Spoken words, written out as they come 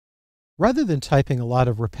Rather than typing a lot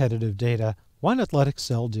of repetitive data, why not let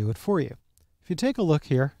Excel do it for you? If you take a look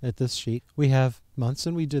here at this sheet, we have months,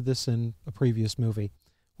 and we did this in a previous movie.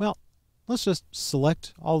 Well, let's just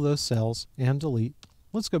select all those cells and delete.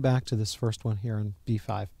 Let's go back to this first one here in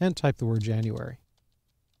B5 and type the word January.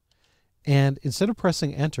 And instead of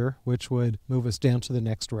pressing Enter, which would move us down to the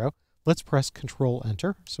next row, let's press Control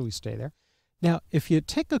Enter so we stay there. Now, if you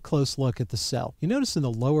take a close look at the cell, you notice in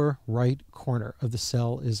the lower right corner of the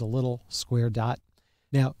cell is a little square dot.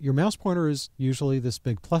 Now, your mouse pointer is usually this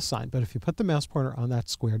big plus sign, but if you put the mouse pointer on that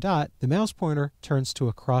square dot, the mouse pointer turns to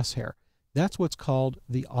a crosshair. That's what's called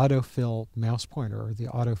the autofill mouse pointer, or the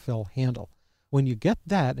autofill handle. When you get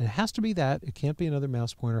that, and it has to be that, it can't be another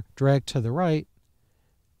mouse pointer, drag to the right,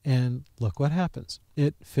 and look what happens.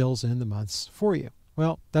 It fills in the months for you.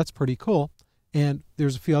 Well, that's pretty cool. And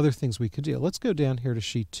there's a few other things we could do. Let's go down here to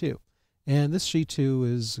Sheet 2. And this Sheet 2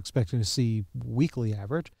 is expecting to see weekly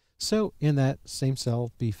average. So in that same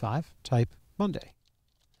cell, B5, type Monday.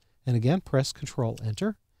 And again, press Control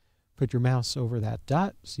Enter. Put your mouse over that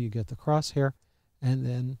dot so you get the crosshair, and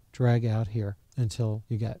then drag out here until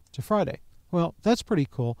you get to Friday. Well, that's pretty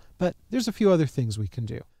cool, but there's a few other things we can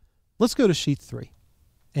do. Let's go to Sheet 3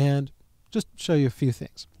 and just show you a few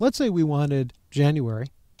things. Let's say we wanted January,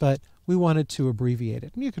 but we wanted to abbreviate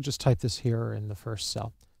it. And you could just type this here in the first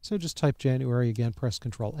cell. So just type January again, press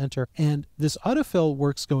Control Enter. And this autofill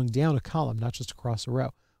works going down a column, not just across a row.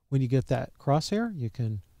 When you get that crosshair, you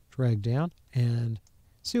can drag down and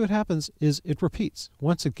see what happens is it repeats.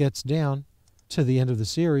 Once it gets down to the end of the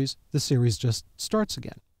series just starts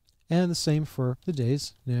again. And the same for the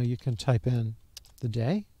days. Now you can type in the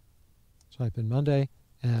day, type in Monday,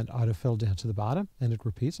 and autofill down to the bottom, and it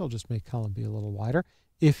repeats. I'll just make column B a little wider.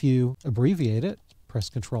 If you abbreviate it, press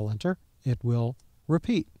Control Enter, it will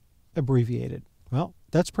repeat, abbreviated. Well,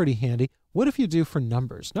 that's pretty handy. What if you do for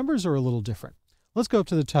numbers? Numbers are a little different. Let's go up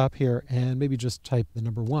to the top here and maybe just type the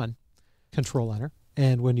number 1, Control Enter,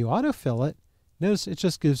 and when you autofill it, notice it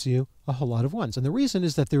just gives you a whole lot of ones. And the reason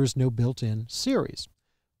is that there is no built-in series.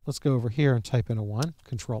 Let's go over here and type in a 1,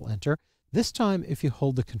 Control Enter. This time, if you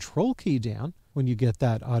hold the Control key down when you get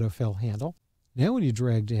that autofill handle, now when you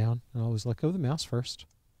drag down, and always let go of the mouse first,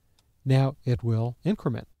 now it will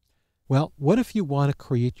increment. Well, what if you want to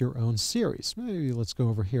create your own series? Maybe let's go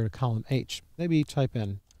over here to column H. Maybe type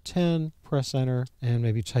in 10, press Enter, and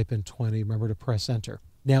maybe type in 20. Remember to press Enter.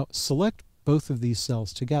 Now select both of these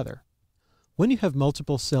cells together. When you have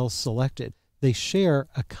multiple cells selected, they share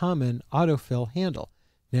a common autofill handle.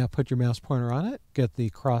 Now put your mouse pointer on it, get the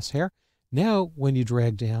crosshair. Now when you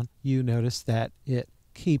drag down, you notice that it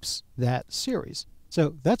keeps that series.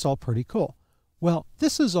 So that's all pretty cool. Well,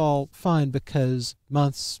 this is all fine because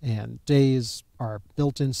months and days are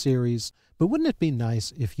built-in series, but wouldn't it be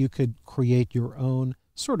nice if you could create your own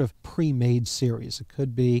sort of pre-made series? It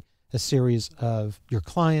could be a series of your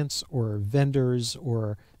clients or vendors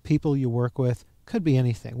or people you work with. Could be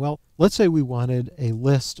anything. Well, let's say we wanted a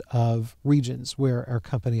list of regions where our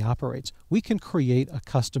company operates. We can create a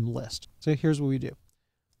custom list. So here's what we do.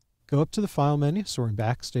 Go up to the File menu, so we're in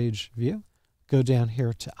Backstage View. Go down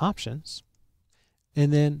here to Options.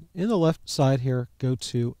 And then in the left side here, go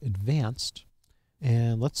to Advanced.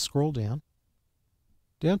 And let's scroll down.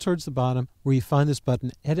 Down towards the bottom where you find this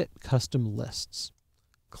button, Edit Custom Lists.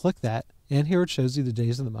 Click that, and here it shows you the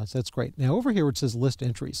days and the months. That's great. Now over here where it says List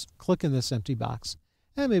Entries, click in this empty box.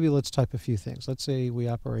 And maybe let's type a few things. Let's say we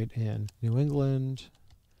operate in New England,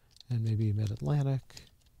 and maybe Mid-Atlantic,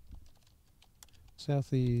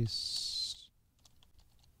 Southeast,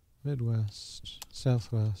 Midwest,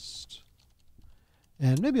 Southwest,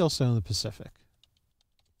 and maybe also in the Pacific.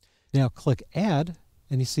 Now click Add,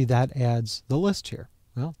 and you see that adds the list here.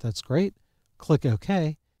 Well, that's great. Click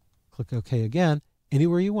OK. Click OK again.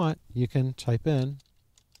 Anywhere you want, you can type in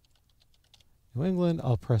New England.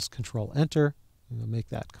 I'll press Control Enter. I'll make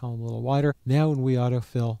that column a little wider. Now when we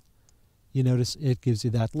autofill, you notice it gives you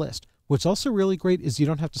that list. What's also really great is you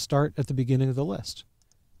don't have to start at the beginning of the list.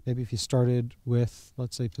 Maybe if you started with,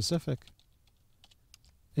 let's say, Pacific,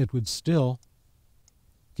 it would still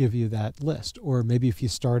give you that list. Or maybe if you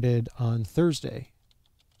started on Thursday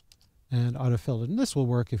and autofilled it, and this will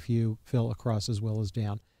work if you fill across as well as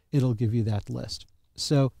down, it'll give you that list.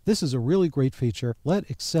 So this is a really great feature. Let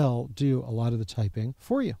Excel do a lot of the typing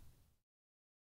for you.